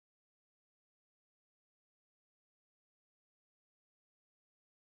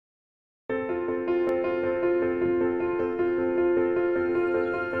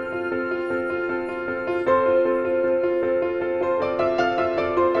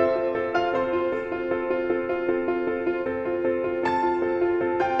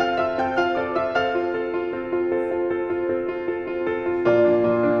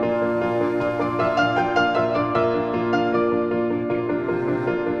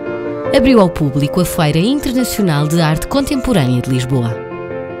Abriu ao público a Feira Internacional de Arte Contemporânea de Lisboa.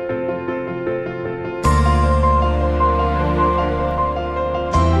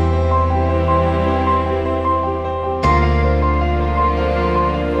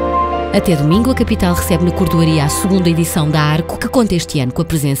 Até domingo, a capital recebe no Cordoaria a segunda edição da ARCO, que conta este ano com a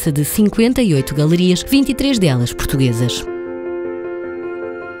presença de 58 galerias, 23 delas portuguesas.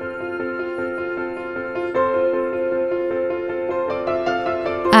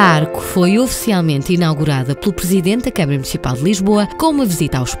 A ARCO foi oficialmente inaugurada pelo Presidente da Câmara Municipal de Lisboa com uma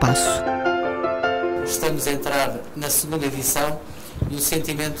visita ao espaço. Estamos a entrar na segunda edição e o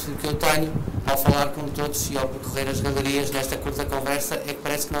sentimento que eu tenho ao falar com todos e ao percorrer as galerias nesta curta conversa é que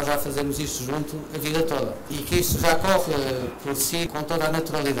parece que nós já fazemos isto junto a vida toda e que isto já corre por si com toda a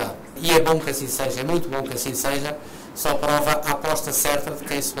naturalidade. E é bom que assim seja, é muito bom que assim seja, só prova a aposta certa de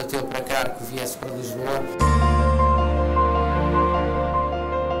quem se bateu para cá que viesse para Lisboa.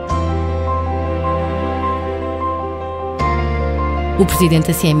 O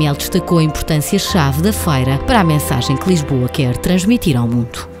Presidente da CML destacou a importância-chave da feira para a mensagem que Lisboa quer transmitir ao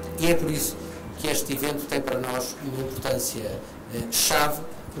mundo. E é por isso que este evento tem para nós uma importância-chave,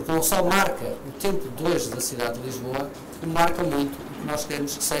 porque não só marca o tempo de hoje da cidade de Lisboa, como marca muito o que nós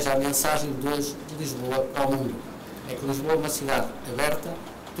queremos que seja a mensagem de hoje de Lisboa ao mundo. É que Lisboa é uma cidade aberta,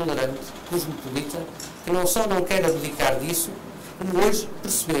 tolerante, cosmopolita, que não só não quer abdicar disso, como hoje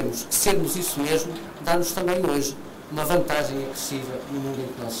percebemos que sermos isso mesmo dá-nos também hoje uma vantagem excessiva no mundo em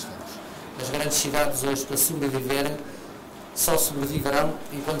que nós estamos. As grandes cidades hoje, para sobreviverem, só sobreviverão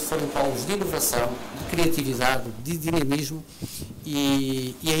enquanto forem polos de inovação, de criatividade, de dinamismo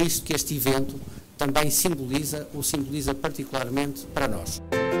e é isto que este evento também simboliza, ou simboliza particularmente para nós.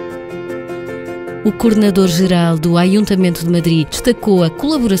 O coordenador-geral do Ayuntamento de Madrid destacou a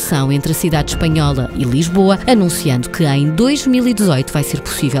colaboração entre a cidade espanhola e Lisboa, anunciando que em 2018 vai ser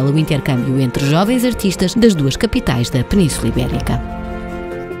possível o intercâmbio entre jovens artistas das duas capitais da Península Ibérica.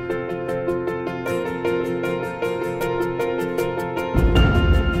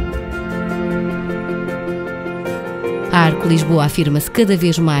 A ARCOlisboa afirma-se cada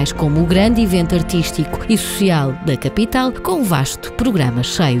vez mais como o grande evento artístico e social da capital, com um vasto programa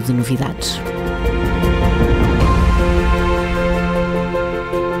cheio de novidades.